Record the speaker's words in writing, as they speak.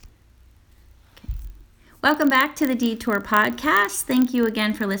Welcome back to the Detour Podcast. Thank you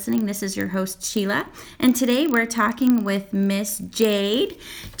again for listening. This is your host, Sheila. And today we're talking with Miss Jayde.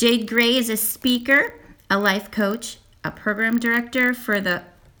 Jayde Gray is a speaker, a life coach, a program director for the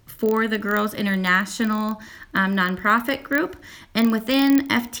Girls International nonprofit group. And within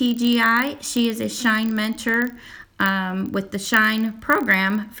FTGI, she is a Shine mentor with the Shine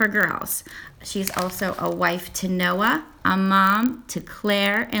program for girls. She's also a wife to Noah, a mom to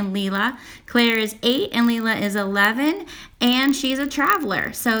Claire and Leela. Claire is 8 and Leela is 11, and she's a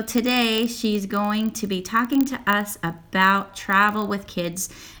traveler. So today she's going to be talking to us about travel with kids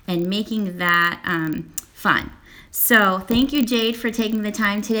and making that fun. So thank you, Jayde, for taking the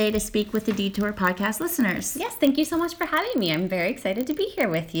time today to speak with the Detour Podcast listeners. Yes, thank you so much for having me. I'm very excited to be here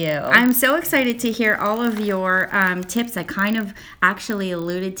with you. I'm so excited to hear all of your tips. I kind of actually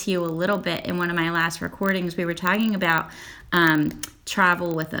alluded to you a little bit in one of my last recordings. We were talking about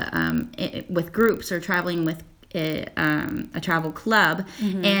travel with groups or traveling with a travel club.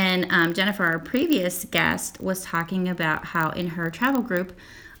 Mm-hmm. And Jennifer, our previous guest, was talking about how in her travel group,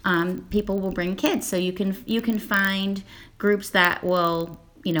 people will bring kids, so you can find groups that will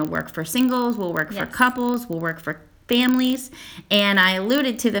work for singles, will work for couples, will work for families. And I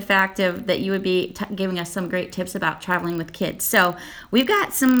alluded to the fact that you would be giving us some great tips about traveling with kids. So we've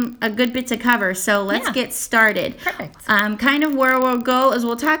got a good bit to cover. So let's get started. Perfect. Kind of where we'll go is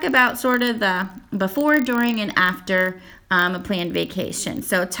we'll talk about sort of the before, during, and after a planned vacation.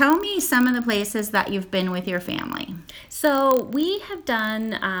 So tell me some of the places that you've been with your family. So we have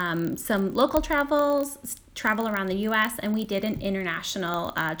done some local travel around the U.S., and we did an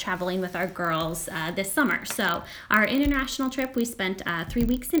international traveling with our girls this summer. So our international trip, we spent 3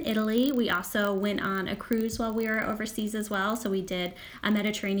 weeks in Italy. We also went on a cruise while we were overseas as well. So we did a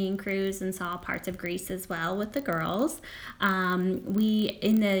Mediterranean cruise and saw parts of Greece as well with the girls. In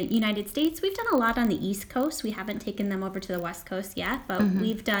the United States, we've done a lot on the East Coast. We haven't taken them over to the West Coast yet, but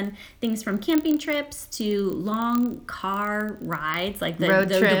we've done things from camping trips to long car rides, like the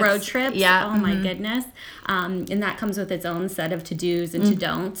road trips. Yeah. Oh my goodness. And that comes with its own set of to-dos and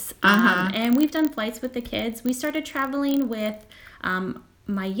to-don'ts. And we've done flights with the kids. We started traveling with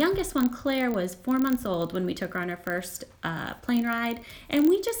my youngest one, Claire, was 4 months old when we took her on her first plane ride. And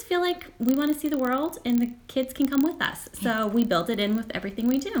we just feel like we want to see the world, and the kids can come with us. So we built it in with everything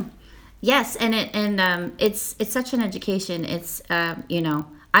we do. Yes, and it's such an education. It's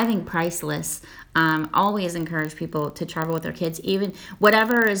I think priceless. Always encourage people to travel with their kids, even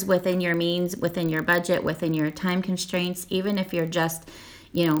whatever is within your means, within your budget, within your time constraints. Even if you're just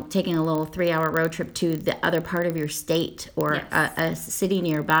taking a little 3-hour road trip to the other part of your state or a city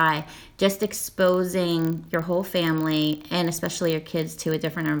nearby, just exposing your whole family and especially your kids to a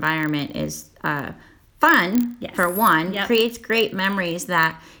different environment is fun. For one. Creates great memories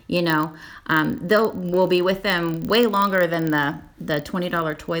that will be with them way longer than the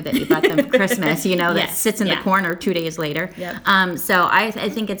 $20 toy that you bought them for Christmas, that sits in the corner 2 days later. So I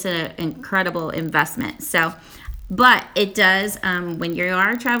think it's an incredible investment. So, but it does, when you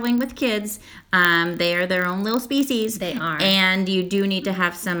are traveling with kids, they are their own little species. They are. And you do need to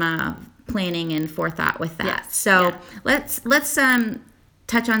have some planning and forethought with that. So let's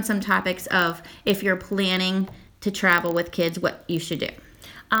touch on some topics of if you're planning to travel with kids, what you should do.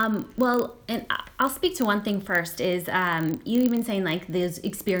 Well, and I'll speak to one thing first is you even saying like those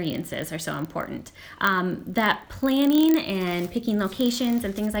experiences are so important. That planning and picking locations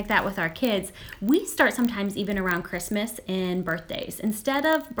and things like that with our kids, we start sometimes even around Christmas and birthdays. Instead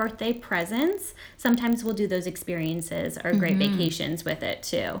of birthday presents, sometimes we'll do those experiences or great vacations with it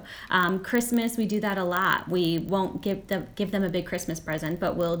too. Christmas, we do that a lot. We won't give them a big Christmas present,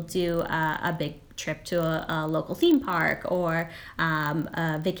 but we'll do a big trip to a local theme park or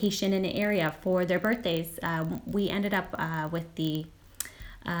a vacation in an area for their birthdays. We ended up with the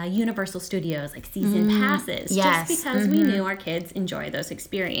Universal Studios, like season passes, just because we knew our kids enjoy those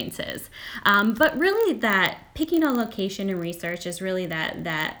experiences. But really that picking a location and research is really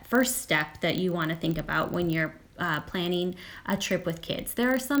that first step that you want to think about when you're planning a trip with kids. There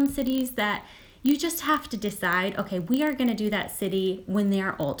are some cities that you just have to decide, okay, we are going to do that city when they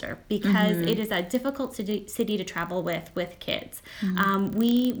are older because it is a difficult city to travel with kids.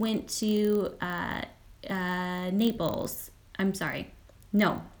 We went to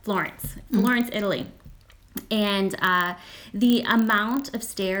Florence, Italy. And the amount of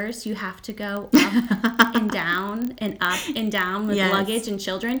stairs you have to go up and down and up and down with luggage and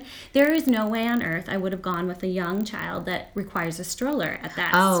children, there is no way on earth I would have gone with a young child that requires a stroller at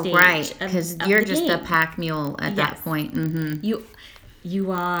that stage. Oh, right, because you're just a pack mule at that point.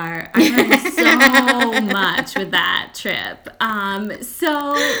 You are. I learned so much with that trip.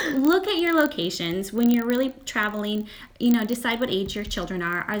 So look at your locations when you're really traveling. Decide what age your children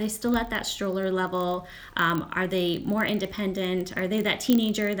are. Are they still at that stroller level? Are they more independent? Are they that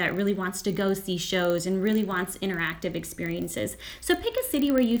teenager that really wants to go see shows and really wants interactive experiences? So pick a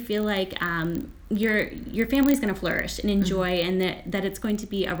city where you feel like your family's going to flourish and enjoy, and that it's going to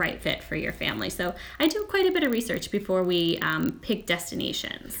be a right fit for your family. So I do quite a bit of research before we pick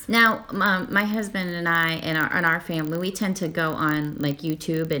destinations. Now, my husband and I and our family, we tend to go on like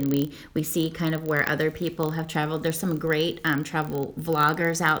YouTube, and we see kind of where other people have traveled. There's some great travel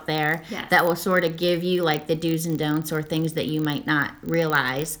vloggers out there that will sort of give you like the do's and don'ts or things that you might not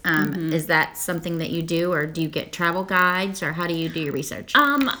realize. Is that something that you do, or do you get travel guides, or how do you do your research?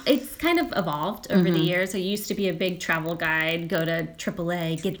 It's kind of evolved over the years. I used to be a big travel guide, go to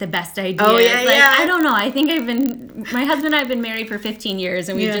AAA, get the best ideas. Oh, yeah. I don't know. I think my husband and I have been married for 15 years,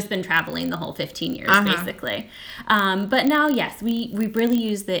 and we've just been traveling the whole 15 years, basically. But now, yes, we really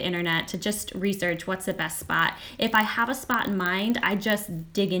use the internet to just research what's the best spot. If I have a spot in mind, I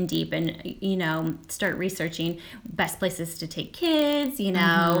just dig in deep and, start researching best places to take kids,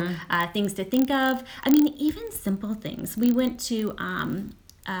 things to think of. I mean, even simple things. We went to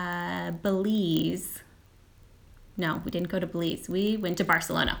Belize. No, we didn't go to Belize. We went to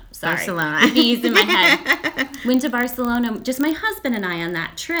Barcelona. Sorry. Barcelona. Belize in my head. Went to Barcelona, just my husband and I on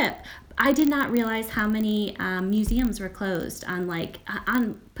that trip. I did not realize how many museums were closed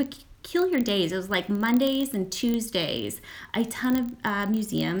on peculiar days. It was like Mondays and Tuesdays. A ton of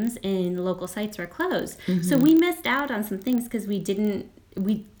museums and local sites were closed. So we missed out on some things because we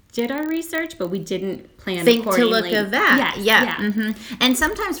did our research, but we didn't plan think to accordingly. look of that. Yes, yeah. And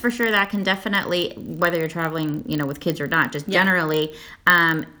sometimes for sure that can definitely, whether you're traveling, with kids or not, just generally,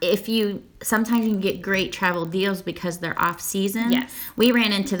 sometimes you can get great travel deals because they're off season. Yes. We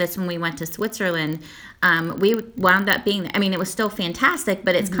ran into this when we went to Switzerland. We wound up being, it was still fantastic,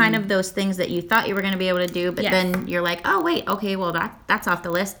 but it's kind of those things that you thought you were going to be able to do, but then you're like, oh, wait, okay, well, that's off the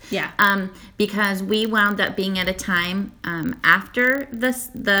list. Yeah. Because we wound up being at a time after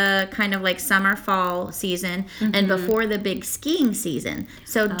the kind of like summer, fall season and before the big skiing season.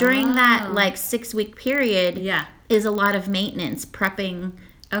 So during that like 6-week period is a lot of maintenance, prepping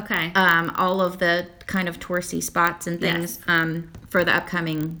all of the kind of touristy spots and things for the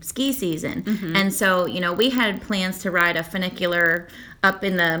upcoming ski season. And so, we had plans to ride a funicular up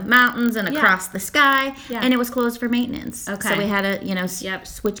in the mountains and across the sky, and it was closed for maintenance. So we had to,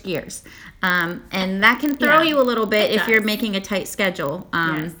 switch gears. And that can throw you a little bit if you're making a tight schedule.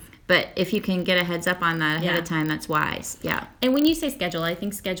 But if you can get a heads up on that ahead of time, that's wise. Yeah. And when you say schedule, I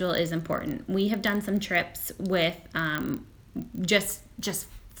think schedule is important. We have done some trips with just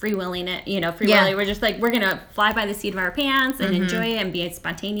freewheeling it, freewheeling. We're just like, we're going to fly by the seat of our pants and enjoy it and be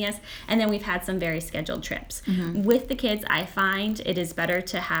spontaneous. And then we've had some very scheduled trips. With the kids, I find it is better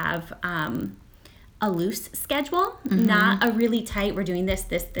to have a loose schedule, not a really tight, we're doing this,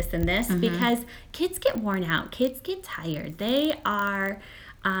 and this, because kids get worn out. Kids get tired. They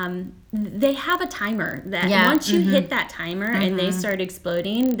have a timer that once you hit that timer and they start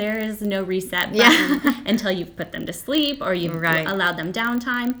exploding, there is no reset button until you've put them to sleep or you've allowed them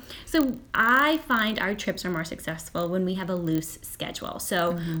downtime. So I find our trips are more successful when we have a loose schedule.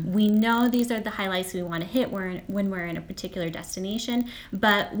 So we know these are the highlights we want to hit when we're in a particular destination,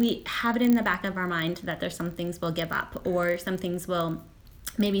 but we have it in the back of our mind that there's some things we'll give up, or some things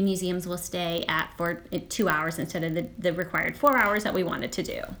maybe museums will stay at for 2 hours instead of the required 4 hours that we wanted to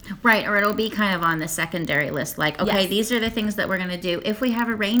do. Right, or it'll be kind of on the secondary list. Like, okay, these are the things that we're going to do. If we have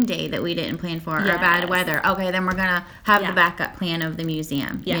a rain day that we didn't plan for or bad weather, okay, then we're going to have the backup plan of the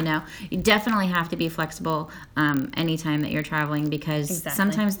museum. You definitely have to be flexible anytime that you're traveling, because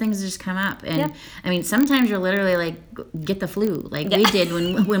sometimes things just come up. And sometimes you're literally like, get the flu, like we did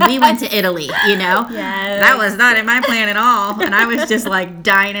when we went to Italy, That was not in my plan at all. And I was just like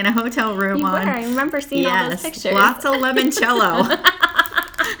dying in a hotel room. I remember seeing all those pictures. Lots of limoncello.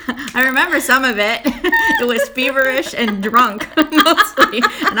 I remember some of it. It was feverish and drunk mostly,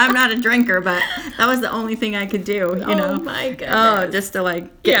 and I'm not a drinker, but that was the only thing I could do. Oh my goodness! Just to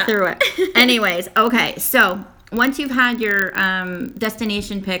like get through it. Anyways, okay. So once you've had your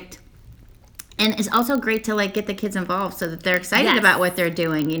destination picked. And it's also great to like get the kids involved so that they're excited about what they're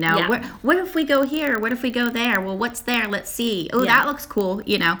doing. What if we go here? What if we go there? Well, what's there? Let's see. Oh, that looks cool.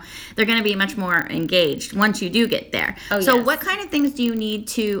 They're going to be much more engaged once you do get there. So what kind of things do you need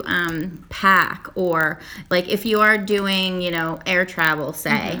to pack? Or like if you are doing, air travel,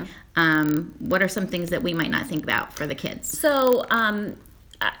 say, what are some things that we might not think about for the kids? So,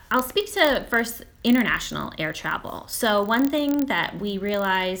 I'll speak to first international air travel. So one thing that we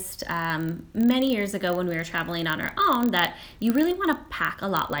realized many years ago when we were traveling on our own, that you really want to pack a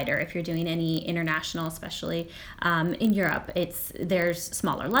lot lighter if you're doing any international, especially in Europe. There's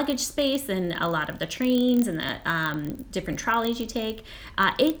smaller luggage space and a lot of the trains and the different trolleys you take.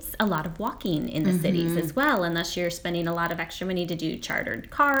 It's a lot of walking in the cities as well, unless you're spending a lot of extra money to do chartered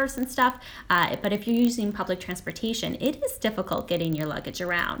cars and stuff. But if you're using public transportation, it is difficult getting your luggage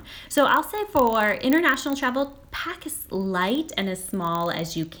around. So I'll say for international travel, pack as light and as small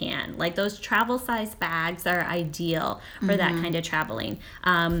as you can. Like those travel size bags are ideal for that kind of traveling.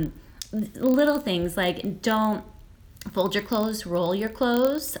 Little things like don't fold your clothes, roll your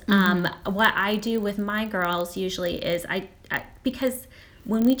clothes. What I do with my girls usually is because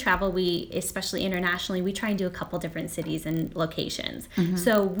when we travel, especially internationally, we try and do a couple different cities and locations.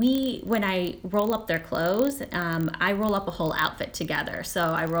 So when I roll up their clothes, I roll up a whole outfit together. So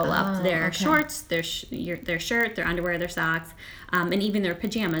I roll up their shorts, their shirt, their underwear, their socks, and even their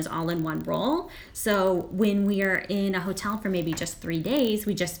pajamas all in one roll. So when we are in a hotel for maybe just 3 days,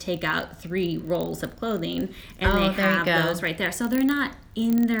 we just take out 3 rolls of clothing and they have those right there. So they're not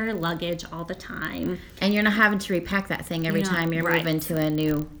in their luggage all the time. And you're not having to repack that thing every time you're moving to a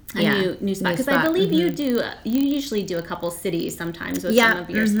new spot. Because I believe you usually do a couple cities sometimes with some of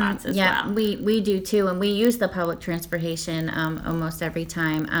your spots as well. We do too, and we use the public transportation almost every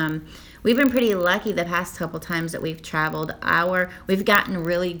time. We've been pretty lucky the past couple times that we've traveled. We've gotten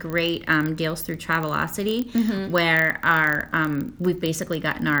really great deals through Travelocity, where we've basically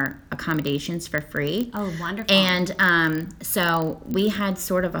gotten our accommodations for free. Oh, wonderful! And so we had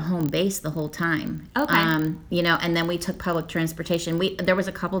sort of a home base the whole time. Okay. And then we took public transportation. There was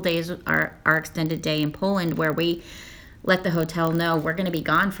a couple days, our extended day in Poland, where we let the hotel know we're going to be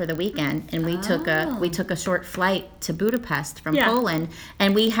gone for the weekend, and we took a short flight to Budapest from Poland,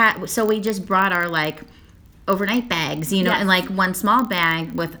 and we just brought our like overnight bags, and like one small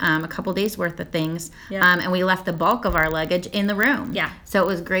bag with a couple days worth of things, and we left the bulk of our luggage in the room. So it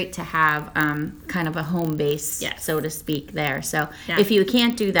was great to have kind of a home base, so to speak, there. So if you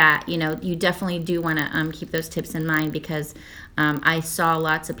can't do that, you definitely do want to keep those tips in mind, because I saw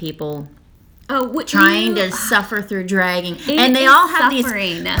lots of people trying to suffer through dragging, and they all have these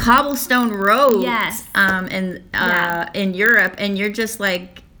cobblestone roads in Europe, and you're just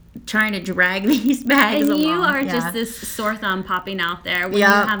like trying to drag these bags along. And you are just this sore thumb popping out there when you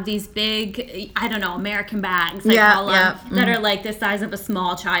have these big, American bags, I call them, that are like the size of a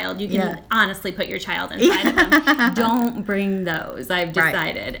small child. You can honestly put your child inside of them. Don't bring those, I've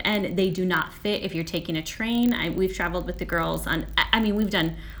decided. And they do not fit if you're taking a train. We've traveled with the girls we've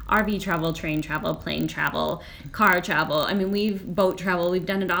done RV travel, train travel, plane travel, car travel. Boat travel. We've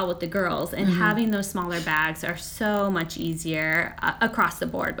done it all with the girls. And having those smaller bags are so much easier across the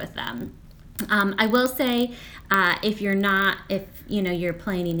board with them. I will say, if you're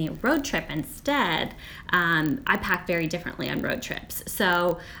planning a road trip instead, I pack very differently on road trips.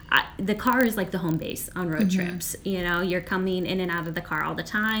 So the car is like the home base on road trips. You're coming in and out of the car all the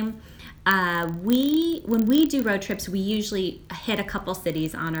time. When we do road trips, we usually hit a couple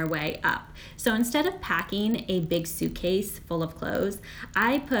cities on our way up. So instead of packing a big suitcase full of clothes,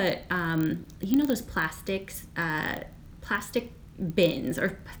 I put those plastic bins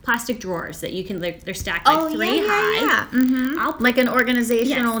or plastic drawers that you can, they're stacked like 3 high. Like an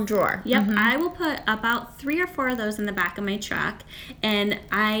organizational drawer. I will put about 3 or 4 of those in the back of my truck, and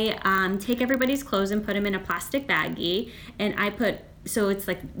I take everybody's clothes and put them in a plastic baggie, and so it's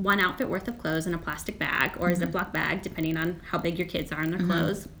like one outfit worth of clothes in a plastic bag or a Ziploc bag, depending on how big your kids are and their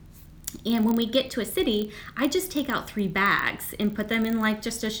clothes. And when we get to a city, I just take out 3 bags and put them in like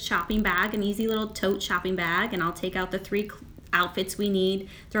just a shopping bag, an easy little tote shopping bag, and I'll take out the 3 outfits we need,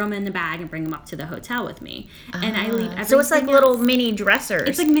 throw them in the bag, and bring them up to the hotel with me. And I leave everything. So it's like little mini dressers.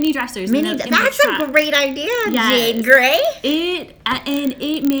 It's like mini dressers. That's a great idea, Jayde Gray.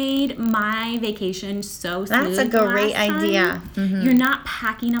 It made my vacation so smooth. That's a great idea. You're not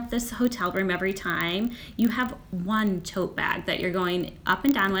packing up this hotel room every time. You have one tote bag that you're going up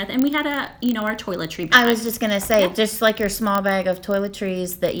and down with, and we had our toiletry bag. I was just gonna say, just like your small bag of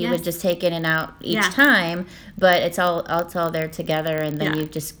toiletries that you would just take in and out each time, but it's all there together, and then you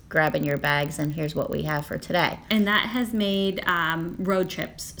just grabbing your bags and here's what we have for today. And that has made road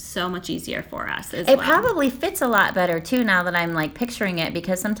trips so much easier for us as It well. probably fits a lot better too now that I'm like picturing it,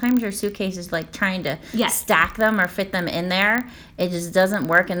 because sometimes your suitcase is like trying to stack them or fit them in there. It just doesn't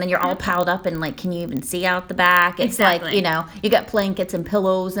work, and then you're all piled up and like, can you even see out the back? It's like, you know, you got blankets and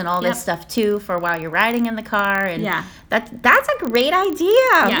pillows and all this stuff too for while you're riding in the car, and that's a great idea.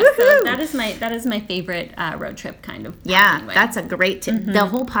 Yeah, so that is my favorite road trip kind of. Yeah, that's a great tip. The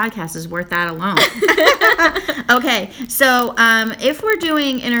whole podcast is worth that alone. Okay, so if we're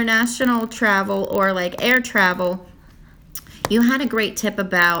doing international travel or like air travel, you had a great tip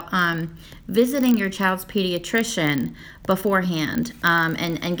about visiting your child's pediatrician beforehand,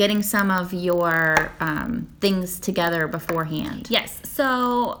 and getting some of your things together beforehand. Yes.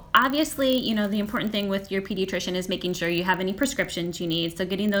 So obviously, you know, the important thing with your pediatrician is making sure you have any prescriptions you need. So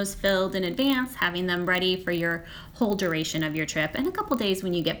getting those filled in advance, having them ready for your whole duration of your trip, and a couple days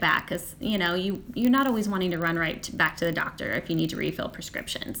when you get back, because, you know, you're not always wanting to run back to the doctor if you need to refill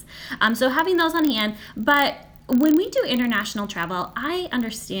prescriptions. So having those on hand, but when we do international travel, I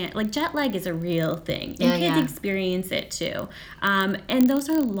understand, like, jet lag is a real thing, and kids experience it too. And those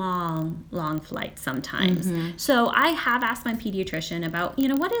are long flights sometimes. So I have asked my pediatrician about, you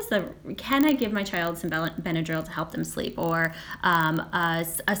know, can I give my child some Benadryl to help them sleep, or a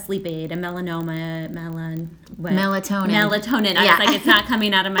sleep aid, a melatonin. I was like, it's not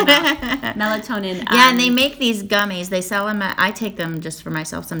coming out of my mouth. Melatonin. And they make these gummies. They sell them I take them just for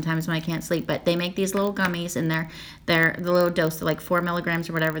myself sometimes when I can't sleep, but they make these little gummies, and they're the little dose of like 4 milligrams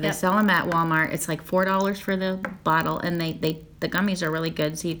or whatever. They sell them at Walmart. It's like $4 for the bottle, and the gummies are really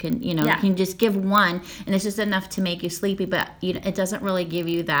good. So you can, you know, you can just give one, and it's just enough to make you sleepy, but it doesn't really give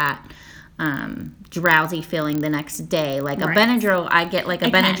you that drowsy feeling the next day. Like a Benadryl, I get like a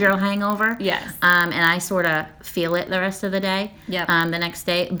Benadryl hangover. Yes. And I sort of feel it the rest of the day. Yep. The next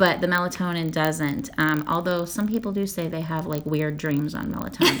day, but the melatonin doesn't. Although some people do say they have like weird dreams on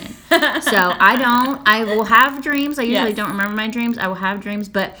melatonin. So I don't. I will have dreams. I usually don't remember my dreams. I will have dreams,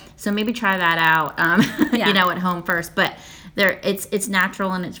 but so maybe try that out. You know, at home first. But it's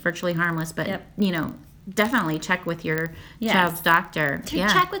natural and it's virtually harmless. But you know, definitely check with your child's doctor.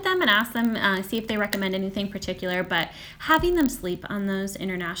 Check with them and ask them, see if they recommend anything particular. But having them sleep on those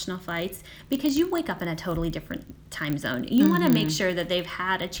international flights, because you wake up in a totally different time zone. You want to make sure that they've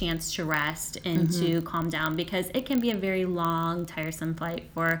had a chance to rest and to calm down, because it can be a very long, tiresome flight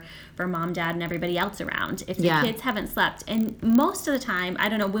for mom, dad, and everybody else around if the kids haven't slept. And most of the time, I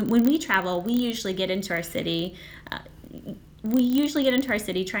don't know, when we travel, we usually get into our city.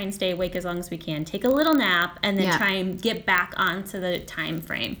 Try and stay awake as long as we can, take a little nap, and then try and get back onto the time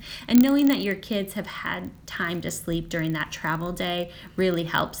frame. And knowing that your kids have had time to sleep during that travel day really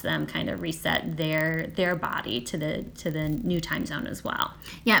helps them kind of reset their body to the new time zone as well.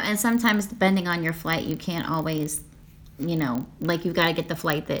 Yeah, and sometimes depending on your flight, you can't always, you know, like you've got to get the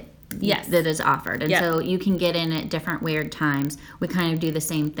flight that is offered, and so you can get in at different weird times. We kind of do the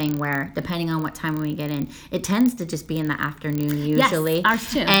same thing where depending on what time we get in, it tends to just be in the afternoon usually.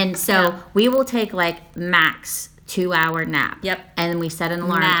 Ours too. And so we will take like max 2-hour nap. And we set an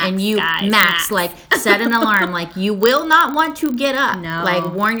alarm, and you like set an alarm, like you will not want to get up. No.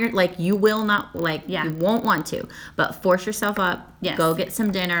 Like you will not, like you won't want to, but force yourself up. Go get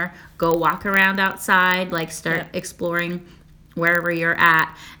some dinner, go walk around outside, like start exploring wherever you're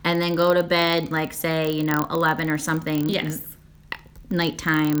at, and then go to bed, like say, you know, 11 or something.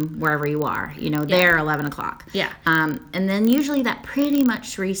 Nighttime, wherever you are, you know, there 11 o'clock. And then usually that pretty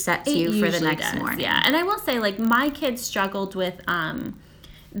much resets you for the next morning. And I will say, like, my kids struggled with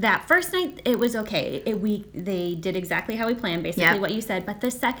that first night. It was okay. They did exactly how we planned, basically what you said. But the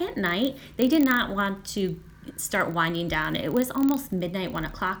second night, they did not want to start winding down. It was almost midnight, 1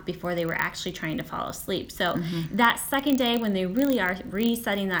 o'clock before they were actually trying to fall asleep. So that second day, when they really are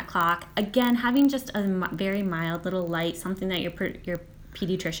resetting that clock, again, having just a very mild little light, something that your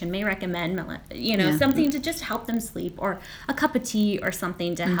pediatrician may recommend, you know, something to just help them sleep, or a cup of tea or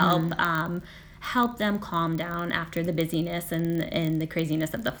something to help them calm down after the busyness and the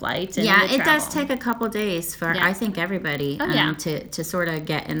craziness of the flight. And it does take a couple days for I think everybody to sort of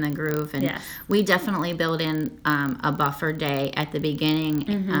get in the groove. And we definitely build in a buffer day at the beginning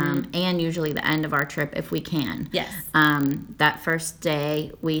and usually the end of our trip if we can. That first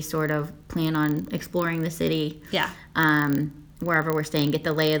day we sort of plan on exploring the city. Wherever we're staying, get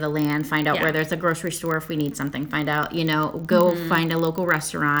the lay of the land, find out where there's a grocery store if we need something, find out, you know, go find a local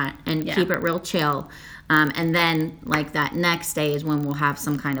restaurant and keep it real chill. And then, like, that next day is when we'll have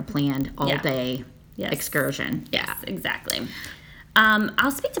some kind of planned all-day excursion. Yes, exactly.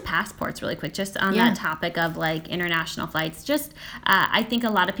 I'll speak to passports really quick, just on that topic of like international flights. Just, I think a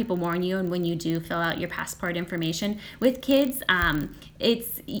lot of people warn you, and when you do fill out your passport information with kids,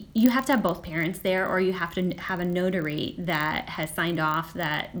 you have to have both parents there, or you have to have a notary that has signed off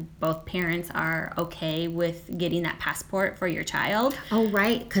that both parents are okay with getting that passport for your child. Oh,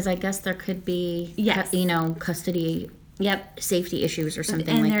 right, because I guess there could be, custody. Yep. Safety issues or something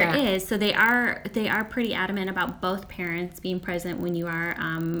and like that. And there is. So they are pretty adamant about both parents being present when you are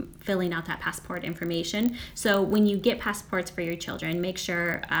filling out that passport information. So when you get passports for your children, make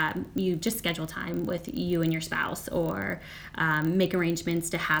sure you just schedule time with you and your spouse, or make arrangements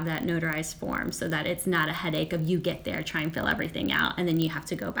to have that notarized form, so that it's not a headache of you get there, try and fill everything out, and then you have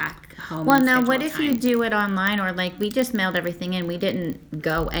to go back home. Well, now what if you do it online, or like we just mailed everything in, we didn't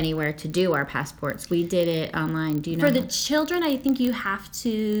go anywhere to do our passports, we did it online. Do you know? For the children, I think we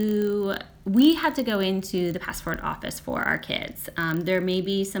had to go into the passport office for our kids. There may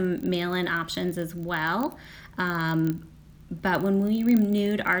be some mail-in options as well. But when we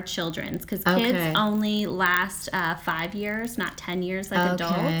renewed our children's, because kids only last 5 years, not 10 years like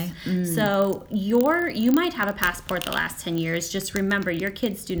adults. So you might have a passport the last 10 years. Just remember, your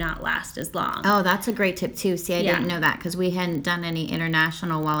kids do not last as long. Oh, that's a great tip too. See, I didn't know that, because we hadn't done any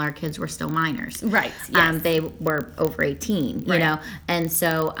international while our kids were still minors. Right. Yes. They were over 18, you know, and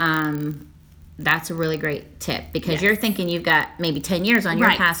so that's a really great tip, because you're thinking you've got maybe 10 years on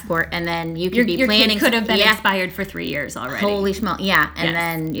your passport, and then you could be planning. Your kid could have been expired for 3 years already. Holy schmoll, and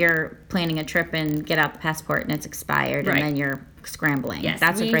then you're planning a trip and get out the passport and it's expired, and then you're scrambling. Yes,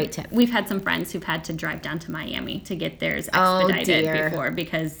 that's a great tip. We've had some friends who've had to drive down to Miami to get theirs expedited before,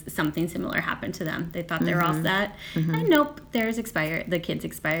 because something similar happened to them. They thought they were all set, and nope, theirs expired. The kids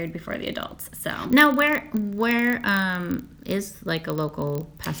expired before the adults. So now, where is like a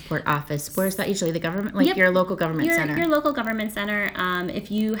local passport office? Where is that usually? The government, like your local government center? Your local government center.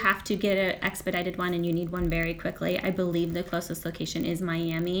 If you have to get an expedited one and you need one very quickly, I believe the closest location is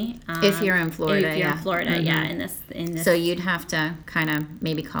Miami. If you're in Florida, if you're in Florida, in this. So you'd have to kind of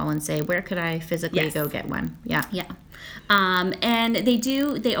maybe call and say, where could I physically go get one? Yeah. And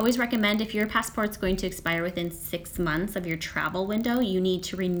they always recommend, if your passport's going to expire within 6 months of your travel window, you need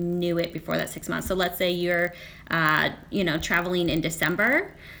to renew it before that 6 months. So let's say you're traveling in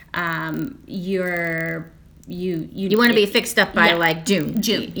December, you want to be fixed up by like June.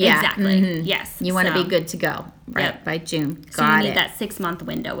 Exactly. Yes, you want to be good to go by June. So you need that 6 month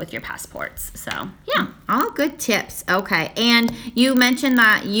window with your passports. So all good tips. Okay, and you mentioned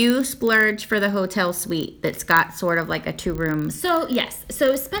that you splurge for the hotel suite that's got sort of like a 2-room. So yes,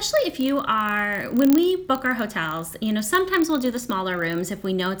 so especially if you are, when we book our hotels, sometimes we'll do the smaller rooms if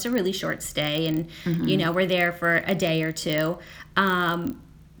we know it's a really short stay, and we're there for a day or two.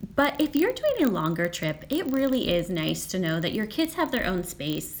 But if you're doing a longer trip, it really is nice to know that your kids have their own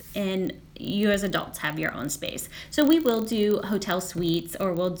space and you as adults have your own space. So we will do hotel suites,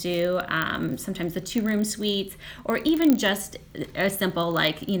 or we'll do sometimes the 2-room suites, or even just a simple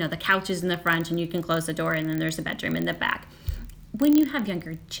the couch is in the front and you can close the door and then there's a bedroom in the back. When you have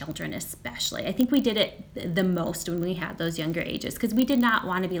younger children especially, I think we did it the most when we had those younger ages, because we did not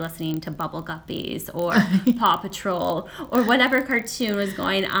want to be listening to Bubble Guppies or Paw Patrol or whatever cartoon was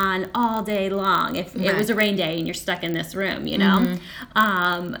going on all day long if it was a rain day and you're stuck in this room,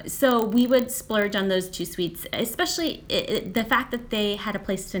 So we would splurge on those 2 suites, especially the fact that they had a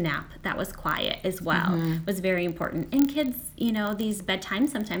place to nap that was quiet as well was very important. And kids, these bedtimes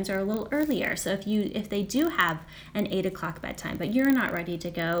sometimes are a little earlier. So if they do have an 8 o'clock bedtime, but you're not ready to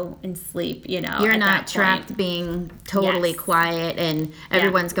go and sleep, You're not trapped being totally quiet and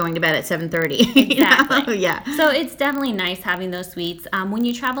everyone's going to bed at 7:30. Exactly. Yeah. So it's definitely nice having those suites. When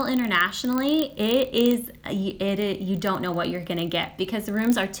you travel internationally, you don't know what you're going to get, because the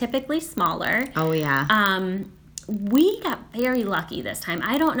rooms are typically smaller. Oh, yeah. We got very lucky this time.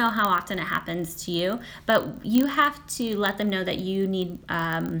 I don't know how often it happens to you, but you have to let them know that you need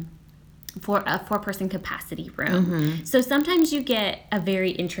for a 4-person capacity room. So sometimes you get a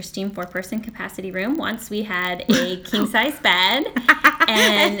very interesting 4-person capacity room. Once we had a king-size bed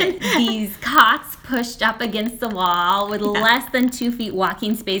and these cots pushed up against the wall with less than 2 feet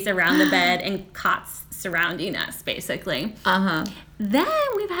walking space around the bed and cots surrounding us, basically. Then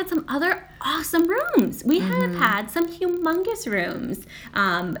we've had some other awesome rooms. We have had some humongous rooms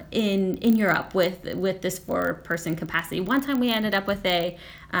in Europe with this 4-person capacity. One time we ended up with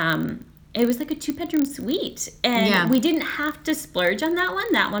it was like a 2-bedroom suite, and we didn't have to splurge on that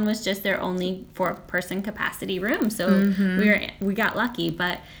one. That one was just their only 4-person capacity room, so we got lucky.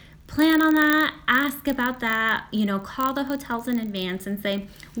 But plan on that, ask about that, call the hotels in advance and say,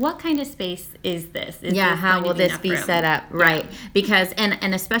 what kind of space is this? Is this how going to will this enough be room? set up? Right. Because,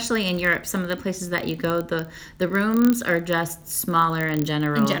 and especially in Europe, some of the places that you go, the rooms are just smaller in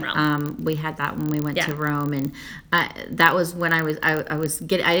general. In general. We had that when we went Yeah. to Rome, and that was when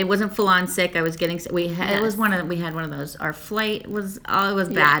I wasn't full on sick. I was getting sick. We had one of those. Our flight was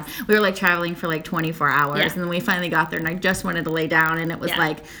bad. We were like traveling for like 24 hours, Yeah. and then we finally got there, and I just wanted to lay down, and it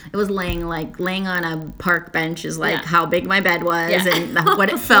was laying on a park bench is like how big my bed was and what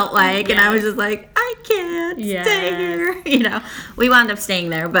it felt like, and I was just like, I can't stay here. We wound up staying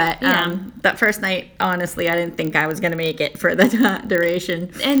there, but that first night, honestly, I didn't think I was going to make it for the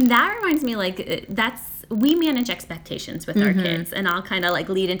duration. And that reminds me, like, we manage expectations with our kids, and I'll kind of like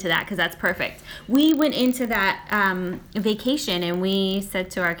lead into that because that's perfect. We went into that vacation and we said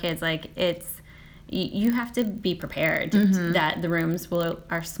to our kids, like, you have to be prepared that the rooms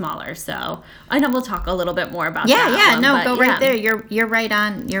are smaller. So I know we'll talk a little bit more about that. Go right there. You're right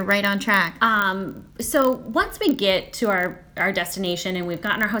on track. So once we get to our destination and we've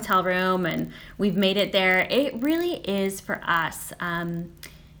gotten our hotel room and we've made it there, it really is for us.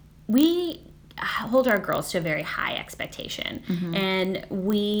 We hold our girls to a very high expectation, and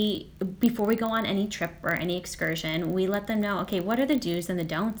before we go on any trip or any excursion, we let them know, okay, what are the do's and the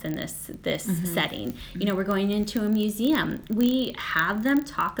don'ts in this setting. We're going into a museum. We have them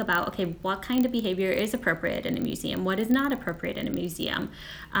talk about, okay, what kind of behavior is appropriate in a museum, what is not appropriate in a museum.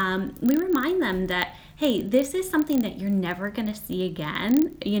 We remind them that, hey, this is something that you're never going to see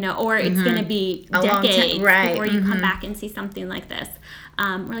again, or it's going to be decades before you come back and see something like this.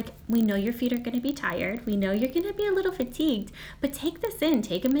 We're like, we know your feet are going to be tired. We know you're going to be a little fatigued, but take this in.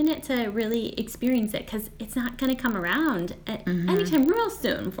 Take a minute to really experience it because it's not going to come around anytime real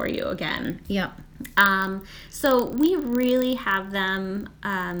soon for you again. Yep. So we really have them,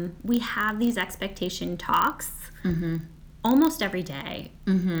 we have these expectation talks almost every day,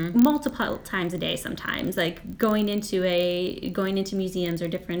 multiple times a day sometimes, like going into museums or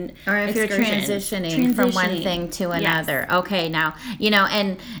different or if you're transitioning from one thing to another. Yes. Okay, now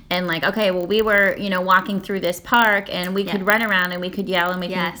and like, okay, well, we were walking through this park and we could run around and we could yell and we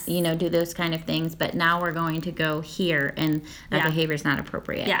can do those kind of things, but now we're going to go here and that behavior is not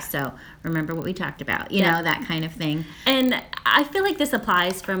appropriate. So remember what we talked about, that kind of thing. And I feel like this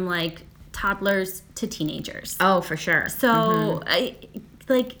applies from like toddlers to teenagers. Oh, for sure. So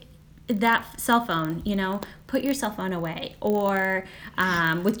like that cell phone, put your cell phone away, or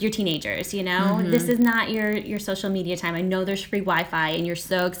with your teenagers, this is not your social media time. I know there's free Wi-Fi and you're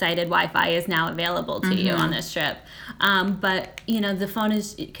so excited Wi-Fi is now available to you on this trip. But the phone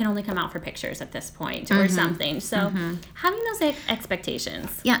can only come out for pictures at this point or something. So having those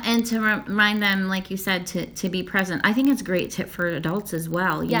expectations. Yeah, and to remind them, like you said, to be present. I think it's a great tip for adults as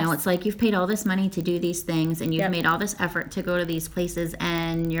well. You know, it's like you've paid all this money to do these things and you've made all this effort to go to these places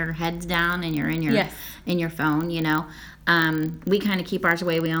and your head's down and you're in your phone, we kind of keep ours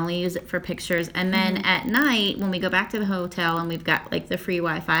away. We only use it for pictures. And then at night, when we go back to the hotel and we've got like the free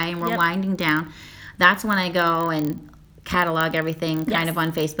Wi-Fi and we're winding down, that's when I go and catalog everything kind of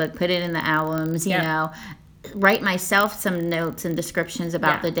on Facebook, put it in the albums, write myself some notes and descriptions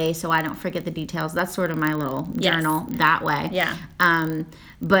about the day so I don't forget the details. That's sort of my little journal that way. Yeah.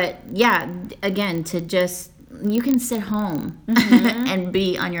 But again, you can sit home and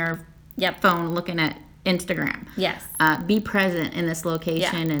be on your phone looking at Instagram. Yes. Be present in this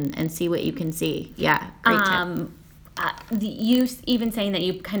location and see what you can see. Yeah. Great tip. You even saying that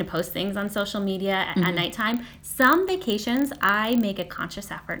you kind of post things on social media at nighttime. Some vacations, I make a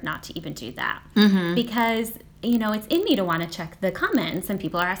conscious effort not to even do that because it's in me to want to check the comments and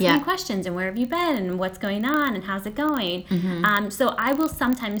people are asking me questions and where have you been and what's going on and how's it going. So I will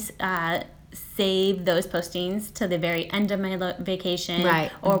sometimes save those postings to the very end of my vacation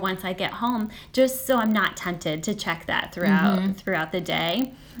or once I get home, just so I'm not tempted to check that throughout the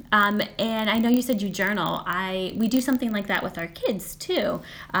day. And I know you said you journal. We do something like that with our kids too.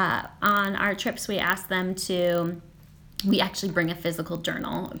 On our trips, we ask them we actually bring a physical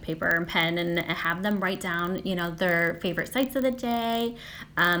journal, paper and pen, and have them write down, their favorite sights of the day,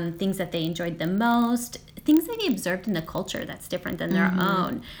 things that they enjoyed the most, things that they observed in the culture that's different than their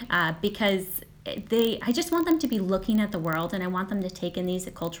own, because I just want them to be looking at the world, and I want them to take in these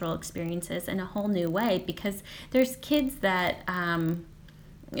cultural experiences in a whole new way, because there's kids that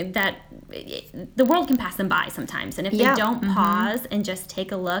the world can pass them by sometimes, and if they don't pause and just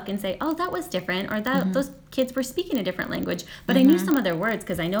take a look and say, oh, that was different, or that those kids were speaking a different language, but I knew some of their words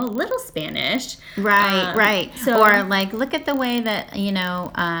because I know a little Spanish. Right. So, or like, look at the way that,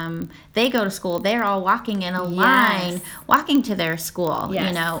 they go to school. They're all walking in a line, walking to their school,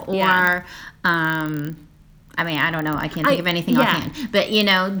 or, I mean, I don't know. I can't think of anything offhand. But,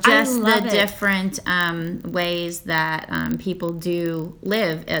 just the different ways that people do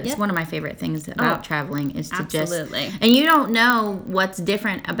live. It's one of my favorite things about traveling is to just... And you don't know what's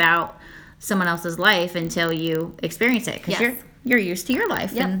different about someone else's life until you experience it. Because you're used to your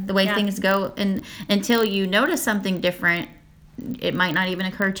life and the way things go. And until you notice something different, it might not even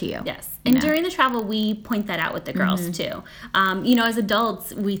occur to you. Yes. And during the travel, we point that out with the girls too. As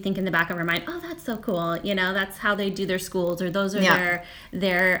adults, we think in the back of our mind, oh, that's so cool. That's how they do their schools, or those are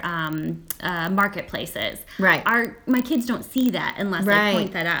their marketplaces. Right. My kids don't see that unless I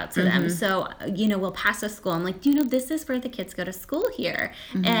point that out to them. So, we'll pass a school. I'm like, this is where the kids go to school here.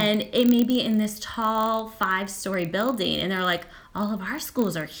 And it may be in this tall 5-story building. And they're like, all of our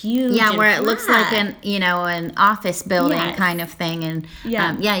schools are huge. Yeah, where flat. It looks like an office building kind of thing. And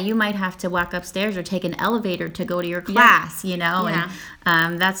you might have to walk upstairs or take an elevator to go to your class, and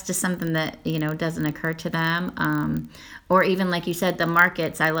that's just something that, doesn't occur to them. Or even like you said, the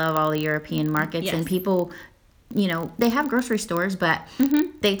markets. I love all the European markets and people, they have grocery stores, but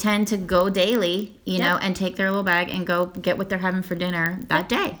they tend to go daily, and take their little bag and go get what they're having for dinner that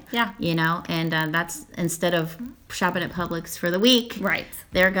day. Yeah. And that's instead of shopping at Publix for the week. Right.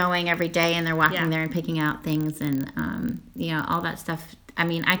 They're going every day and they're walking there and picking out things and, all that stuff. I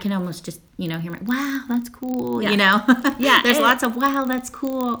mean, I can almost just, hear wow, that's cool, There's lots of, wow, that's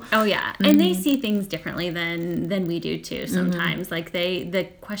cool. Oh, yeah. And they see things differently than we do, too, sometimes. Like, the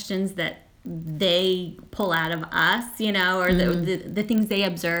questions that they pull out of us, or the things they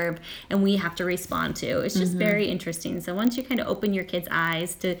observe and we have to respond to. It's just very interesting. So once you kind of open your kids'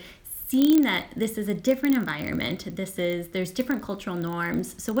 eyes to seeing that this is a different environment, there's different cultural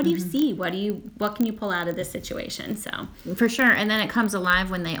norms. So what do you see? What can you pull out of this situation? So for sure. And then it comes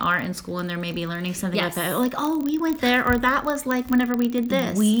alive when they are in school and they're maybe learning something like that. Like, oh, we went there, or that was like whenever we did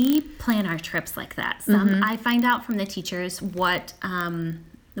this. We plan our trips like that. I find out from the teachers what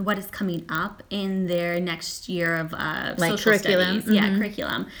is coming up in their next year of like social curriculum. studies.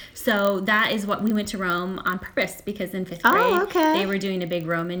 Curriculum. So that is what we went to Rome on purpose, because in 5th grade they were doing a big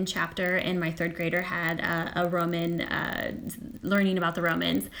Roman chapter, and my 3rd grader had a Roman learning about the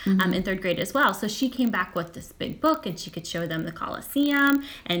Romans in 3rd grade as well. So she came back with this big book, and she could show them the Colosseum,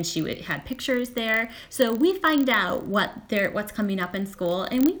 and had pictures there. So we find out what's coming up in school,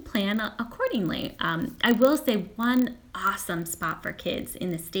 and we plan accordingly. I will say one awesome spot for kids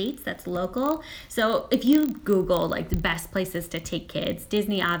in the States that's local. So if you Google like the best places to take kids,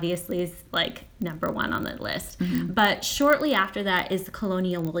 Disney obviously is like number 1 on the list. But shortly after that is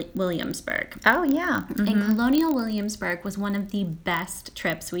Colonial Williamsburg. Oh, yeah. And Colonial Williamsburg was one of the best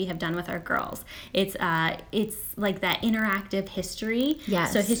trips we have done with our girls. It's like that interactive history.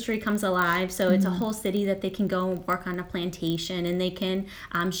 Yes. So history comes alive. So it's a whole city that they can go and work on a plantation, and they can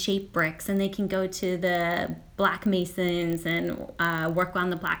shape bricks, and they can go to the Black Masons and work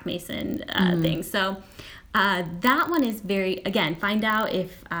on the Black Mason thing. So that one is find out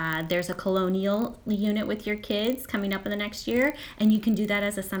if there's a colonial unit with your kids coming up in the next year, and you can do that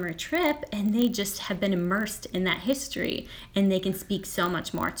as a summer trip, and they just have been immersed in that history, and they can speak so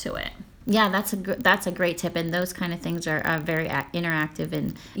much more to it. Yeah, that's a great tip, and those kind of things are very interactive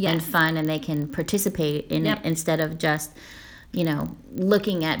and fun, and they can participate in it instead of just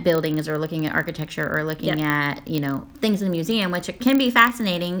looking at buildings or looking at architecture or looking at, things in the museum, which it can be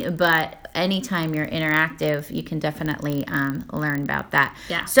fascinating, but anytime you're interactive, you can definitely learn about that.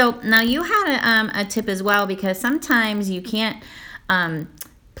 Yeah. So now you had a tip as well, because sometimes you can't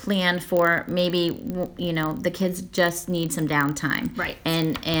plan for maybe, the kids just need some downtime. Right.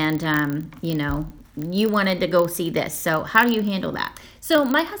 And you wanted to go see this. So how do you handle that? So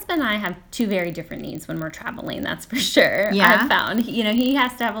my husband and I have 2 very different needs when we're traveling, that's for sure. Yeah. I've found, he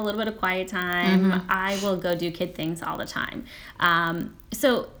has to have a little bit of quiet time. I will go do kid things all the time.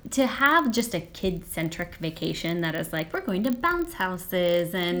 So to have just a kid-centric vacation that is like, we're going to bounce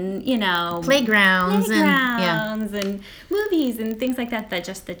houses and, playgrounds and movies and things like that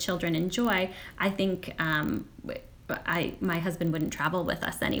just the children enjoy, I think my husband wouldn't travel with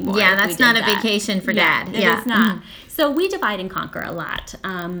us anymore. Yeah, that's not a vacation for Dad. It is not. So we divide and conquer a lot.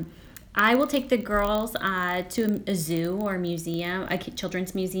 I will take the girls to a zoo or a museum, a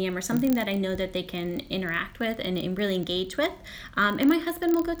children's museum, or something that I know that they can interact with and really engage with. And my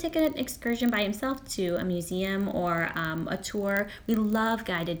husband will go take an excursion by himself to a museum or a tour. We love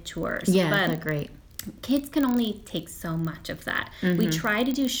guided tours. Yeah, but they're great. kids can only take so much of that. We try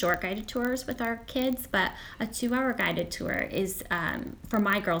to do short guided tours with our kids, but a 2-hour guided tour is, for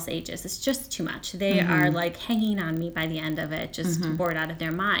my girls' ages, it's just too much. They are like hanging on me by the end of it, just bored out of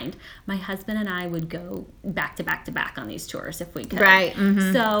their mind. My husband and I would go back to back to back on these tours if we could. Right.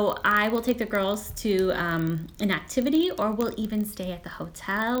 So I will take the girls to an activity, or we'll even stay at the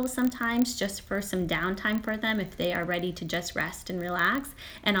hotel sometimes just for some downtime for them if they are ready to just rest and relax.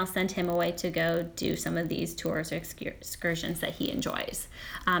 And I'll send him away to go do some of these tours or excursions that he enjoys.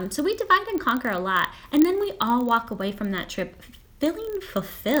 So we divide and conquer a lot, and then we all walk away from that trip feeling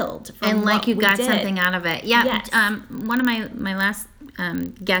fulfilled And like you got did. something out of it. Yeah. Yes. One of my last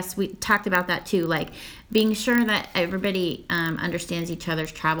guests, we talked about that too, like being sure that everybody understands each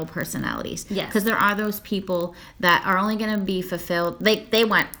other's travel personalities. Yes. Because there are those people that are only going to be fulfilled. They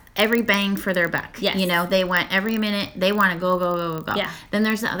want every bang for their buck. Yes. You know, they want every minute, they want to go. Yeah. Then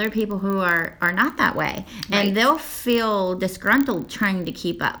there's the other people who are not that way. Right. And they'll feel disgruntled trying to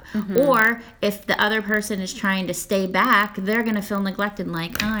keep up. Or if the other person is trying to stay back, they're going to feel neglected,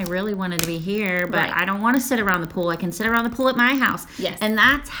 like, oh, I really wanted to be here, but Right. I don't want to sit around the pool. I can sit around the pool at my house. Yes. And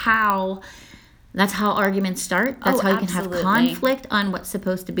that's how arguments start. That's how you can absolutely. have conflict on what's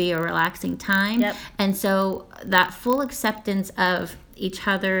supposed to be a relaxing time. Yep. And so that full acceptance of each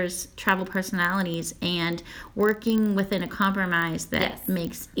other's travel personalities and working within a compromise that Yes.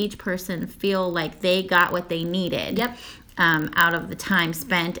 makes each person feel like they got what they needed. Yep. Out of the time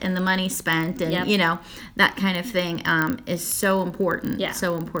spent and the money spent, and Yep. you know, that kind of thing is so important. Yeah.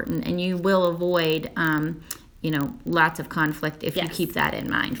 So important, and you will avoid lots of conflict if you Yes. keep that in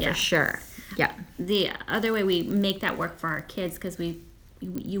mind, for Yeah. sure. Yeah. The other way we make that work for our kids, because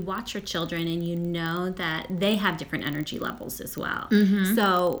you watch your children and you know that they have different energy levels as well.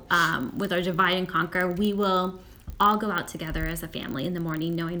 So with our divide and conquer, we will all go out together as a family in the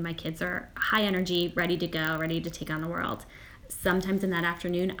morning, knowing my kids are high energy, ready to go, ready to take on the world. Sometimes in that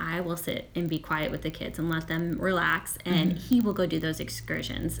afternoon, I will sit and be quiet with the kids and let them relax, and he will go do those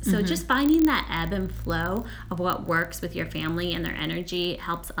excursions. So just finding that ebb and flow of what works with your family and their energy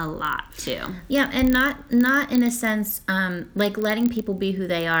helps a lot too. Yeah, and not in a sense like letting people be who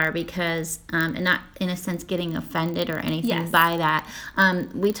they are, because and not in a sense getting offended or anything Yes. by that.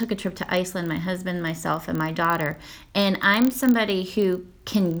 We took a trip to Iceland, my husband, myself, and my daughter, and I'm somebody who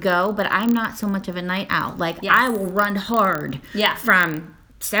can go, but I'm not so much of a night owl. Like, Yes. I will run hard Yeah. from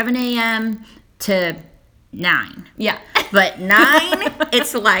 7 a.m. to 9. Yeah. But 9,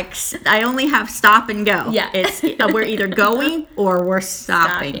 it's like I only have stop and go. Yeah. It's we're either going or we're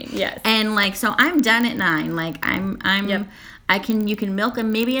stopping. Yes. And like, so I'm done at 9. Like I'm Yep. you can milk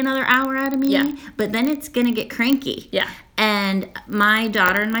maybe another hour out of me, Yeah. but then it's gonna get cranky. Yeah. And my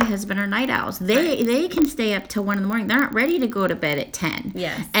daughter and my husband are night owls. They can stay up till 1 a.m. They're not ready to go to bed at 10.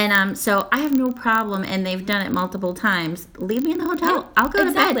 Yes. And so I have no problem, and they've done it multiple times. Leave me in the hotel. Yeah, I'll go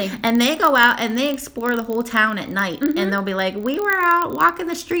exactly. to bed. And they go out and they explore the whole town at night. And they'll be like, we were out walking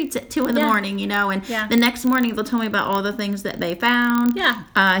the streets at 2 in the Yeah. morning, you know. And Yeah. the next morning they'll tell me about all the things that they found.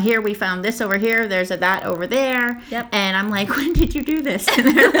 Yeah. Here we found this over here. There's that over there. Yep. And I'm like, when did you do this?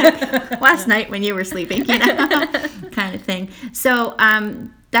 And they're like, last night when you were sleeping, you know, kind of thing. So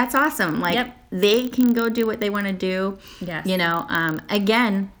that's awesome. Like, Yep. they can go do what they want to do. Yes. You know,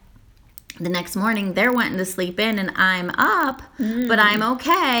 again, the next morning they're wanting to sleep in and I'm up, but I'm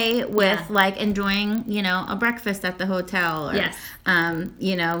okay with Yeah. like enjoying, you know, a breakfast at the hotel, or, Yes.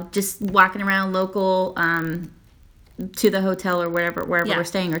 you know, just walking around local, to the hotel or wherever Yeah. we're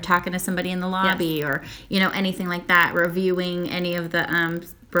staying, or talking to somebody in the lobby, or, you know, anything like that, reviewing any of the,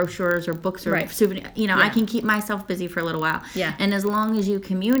 brochures or books or Right. souvenir, you know, I Yeah. can keep myself busy for a little while. Yeah. And as long as you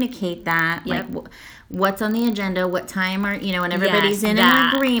communicate that, Yep. like what's on the agenda, what time are, you know, and everybody's Yes, in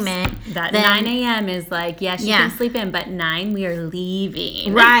that- an agreement. That then- 9 a.m. is like, yes, you Yeah. can sleep in, but 9 we are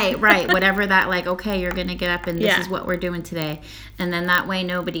leaving. Right. Whatever that, like, okay, you're going to get up and this Yeah. is what we're doing today. And then that way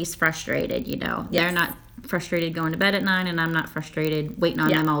nobody's frustrated, you know. Yes. They're not frustrated going to bed at 9, and I'm not frustrated waiting on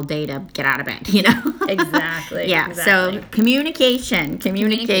Yeah. them all day to get out of bed, you know. Exactly. Yeah. Exactly. So communication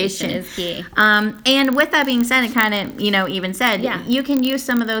is key. And with that being said, it kind of, you know, even said, Yeah. you can use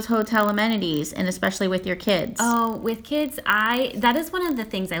some of those hotel amenities, and especially with your kids. Oh, with kids, that is one of the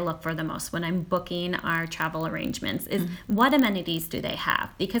things I look for the most when I'm booking our travel arrangements is what amenities do they have?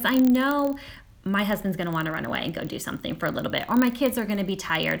 Because I know my husband's going to want to run away and go do something for a little bit, or my kids are going to be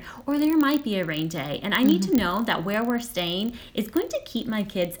tired, or there might be a rain day. And I need to know that where we're staying is going to keep my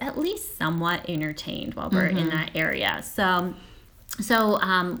kids at least somewhat entertained while we're in that area.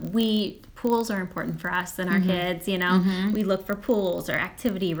 Pools are important for us and our kids, We look for pools or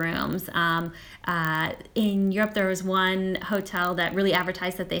activity rooms. In Europe, there was one hotel that really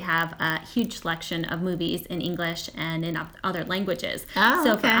advertised that they have a huge selection of movies in English and in other languages.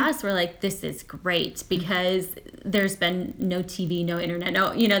 So for us, we're like, this is great because there's been no TV, no internet,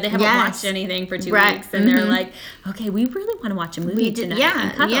 they haven't watched anything for 2 weeks. And they're like, okay, we really want to watch a movie tonight.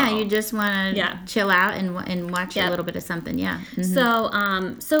 Yeah, you just want to chill out and watch a little bit of something,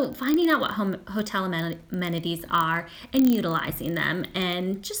 So finding out what hotel amenities are and utilizing them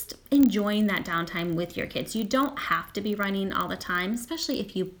and just enjoying that downtime with your kids. You don't have to be running all the time, especially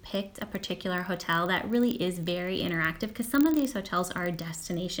if you picked a particular hotel that really is very interactive, because some of these hotels are a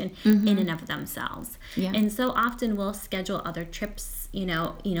destination in and of themselves. And so often we'll schedule other trips,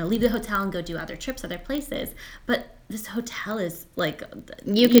 leave the hotel and go do other trips, other places. But this hotel is like,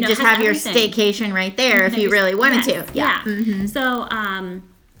 you could just have your staycation right there if you really wanted to.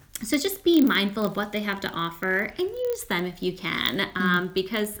 So just be mindful of what they have to offer and use them if you can,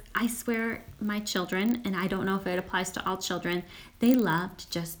 because I swear my children, and I don't know if it applies to all children, they love to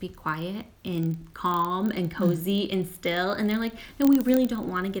just be quiet and calm and cozy and still. And they're like, no, we really don't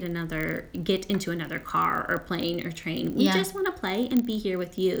want to get into another car or plane or train. We just want to play and be here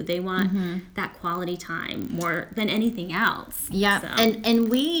with you. They want that quality time more than anything else. Yeah, so. And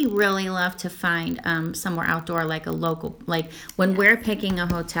we really love to find somewhere outdoor, like a local, like when we're picking a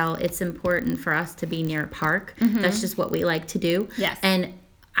hotel, it's important for us to be near a park. That's just what we like to do. Yes. And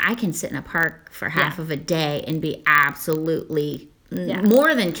I can sit in a park for half of a day and be absolutely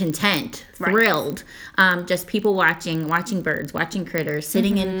more than content, thrilled. Just people watching birds, watching critters,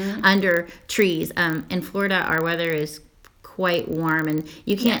 sitting in under trees. In Florida, our weather is quite warm, and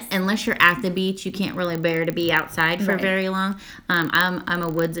you can't, unless you're at the beach, you can't really bear to be outside for very long. I'm a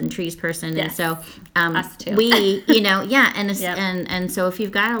woods and trees person, and so us too. we, and so if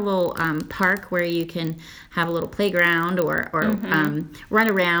you've got a little park where you can have a little playground or run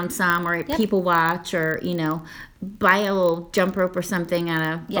around some, or people watch, or buy a little jump rope or something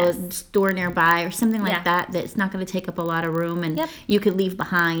at a store nearby or something like that, that's not going to take up a lot of room, and you could leave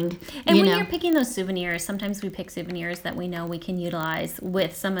behind. And when you're picking those souvenirs, sometimes we pick souvenirs that we know we can utilize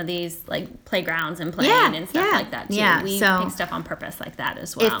with some of these like playgrounds and playing and stuff like that too. Yeah. We pick stuff on purpose like that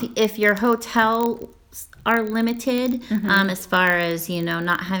as well. If your hotel are limited as far as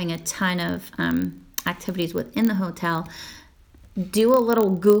not having a ton of activities within the hotel, do a little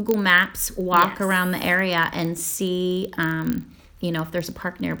Google Maps walk around the area and see if there's a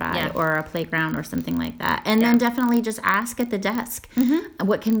park nearby or a playground or something like that. And then definitely just ask at the desk.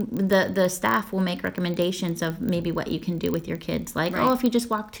 What can the staff will make recommendations of maybe what you can do with your kids. Like, if you just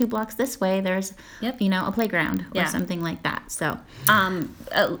walk 2 blocks this way, there's a playground or something like that. So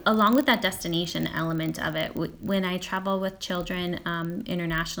along with that destination element of it, when I travel with children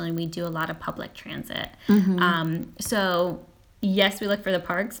internationally, we do a lot of public transit. So yes, we look for the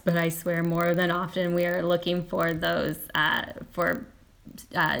parks, but I swear more than often we are looking for those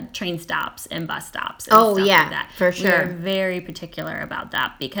train stops and bus stops and stuff like that. For sure. We're very particular about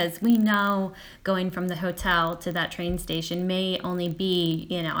that because we know going from the hotel to that train station may only be,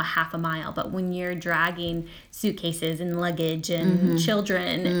 a half a mile, but when you're dragging suitcases and luggage and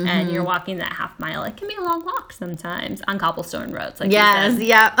children and you're walking that half mile, it can be a long walk sometimes on cobblestone roads. Like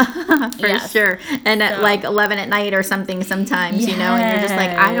for sure. And at like 11 at night or something sometimes, and you're just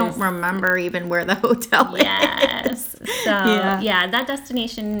like, I don't remember even where the hotel is. So that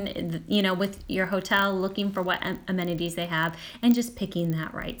destination, with your hotel, looking for what amenities they have and just picking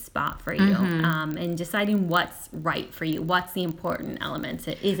that right spot for you, and deciding what's right for you. What's the important elements?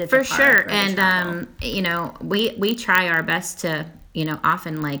 Is it for sure? And we try our best to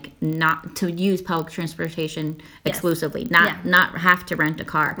often like not to use public transportation exclusively, not have to rent a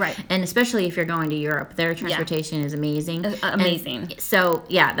car, right? And especially if you're going to Europe, their transportation is amazing. Amazing. And so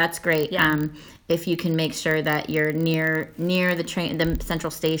that's great. If you can make sure that you're near the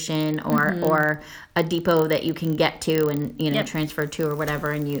central station or a depot that you can get to and transfer to or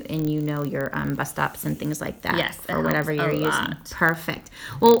whatever, and your bus stops and things like that for whatever you're using. Perfect.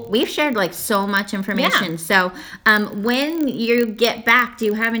 Well, we've shared like so much information. So when you get back, do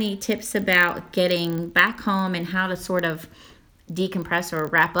you have any tips about getting back home and how to sort of decompress or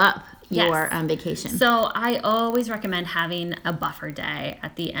wrap up your vacation? So I always recommend having a buffer day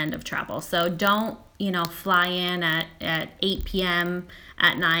at the end of travel. So don't, fly in at 8 p.m.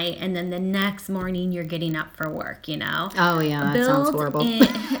 at night and then the next morning you're getting up for work, Oh yeah, that sounds horrible.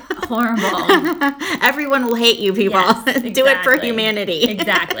 horrible. Everyone will hate you, people. Yes, exactly. Do it for humanity.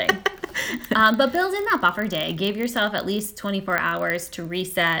 Exactly. But build in that buffer day. Give yourself at least 24 hours to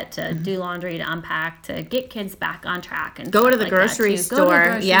reset, to do laundry, to unpack, to get kids back on track. And go to the grocery store. Go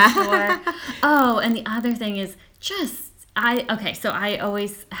to the grocery store. Oh, and the other thing is so I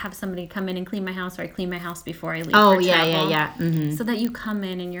always have somebody come in and clean my house, or I clean my house before I leave for travel. Yeah. Mm-hmm. So that you come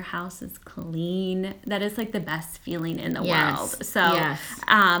in and your house is clean. That is like the best feeling in the world. So,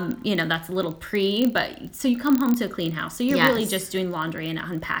 that's a little but so you come home to a clean house. So you're really just doing laundry and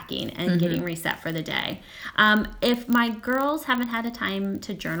unpacking and getting reset for the day. If my girls haven't had a time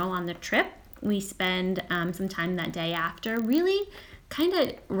to journal on the trip, we spend some time that day after really kind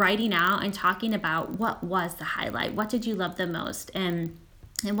of writing out and talking about what was the highlight, what did you love the most, and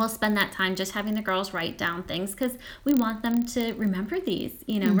we'll spend that time just having the girls write down things because we want them to remember these,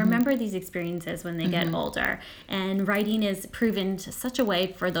 remember these experiences when they get older. And writing is proven to such a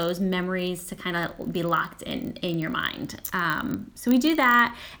way for those memories to kind of be locked in your mind. So we do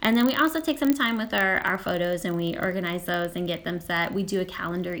that. And then we also take some time with our photos and we organize those and get them set. We do a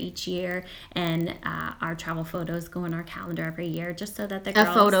calendar each year, and our travel photos go in our calendar every year just so that the girls...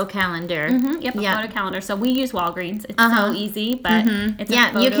 A photo calendar. Yep, a photo calendar. So we use Walgreens. It's so easy, but it's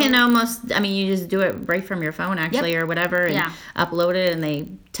a you can almost, you just do it right from your phone actually, or whatever, and upload it, and they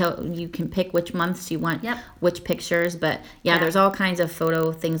tell you can pick which months you want, which pictures. But there's all kinds of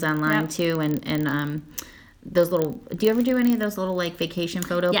photo things online too, and those little. Do you ever do any of those little like vacation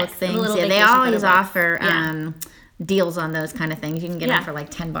photo book things? They always offer. Deals on those kind of things. You can get them for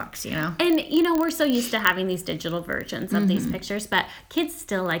like $10, And, we're so used to having these digital versions of these pictures, but kids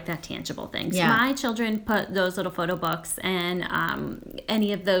still like that tangible things. Yeah. My children put those little photo books and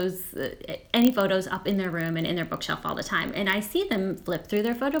any photos up in their room and in their bookshelf all the time. And I see them flip through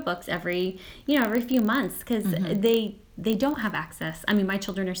their photo books every few months because they don't have access. My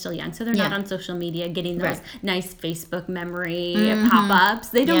children are still young, so they're not on social media getting those nice Facebook memory pop-ups.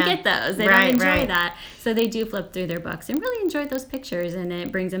 They don't get those. They don't enjoy that. So they do flip through their books and really enjoy those pictures, and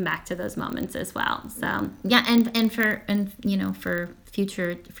it brings them back to those moments as well. So and for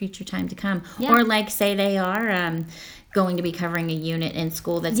future time to come, or like say they are going to be covering a unit in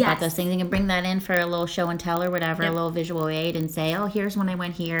school that's about those things. You can bring that in for a little show and tell or whatever, a little visual aid, and say, oh, here's when I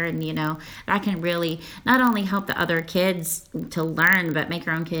went here. And, that can really not only help the other kids to learn, but make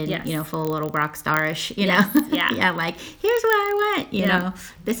your own kid, feel a little rock starish, Yeah. Like, here's where I went,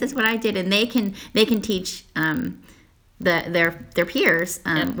 this is what I did. And they can teach their peers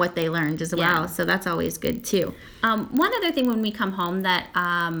what they learned as well. So that's always good too. One other thing when we come home that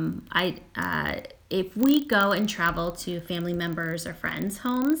if we go and travel to family members or friends'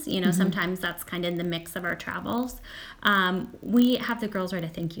 homes, sometimes that's kind of in the mix of our travels. We have the girls write a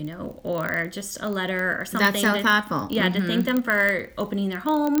thank you note or just a letter or something. That's so thoughtful. Yeah, to thank them for opening their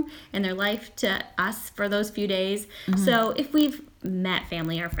home and their life to us for those few days. So if we've met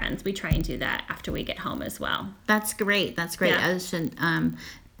family or friends, we try and do that after we get home as well. That's great. Yeah. I should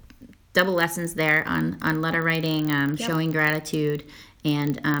double lessons there on letter writing, showing gratitude,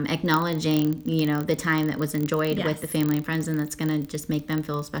 and acknowledging, the time that was enjoyed with the family and friends, and that's going to just make them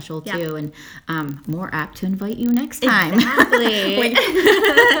feel special too, and more apt to invite you next time. Exactly.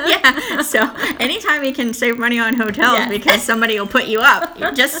 So anytime you can save money on hotels because somebody will put you up.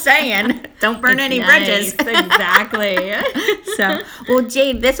 You're just saying, don't burn any bridges. Exactly. Well,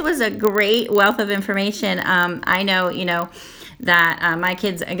 Jayde, this was a great wealth of information. I know, that my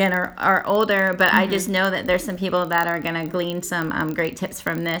kids, again, are older, but I just know that there's some people that are going to glean some great tips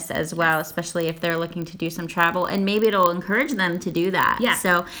from this as well, especially if they're looking to do some travel, and maybe it'll encourage them to do that. Yeah.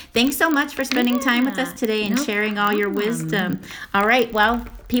 So thanks so much for spending time with us today and sharing all your wisdom. All right. Well,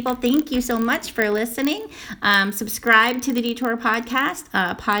 people, thank you so much for listening. Subscribe to the Detour Podcast,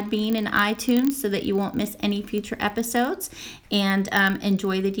 Podbean and iTunes, so that you won't miss any future episodes, and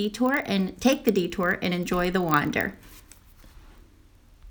enjoy the detour and take the detour and enjoy the wander.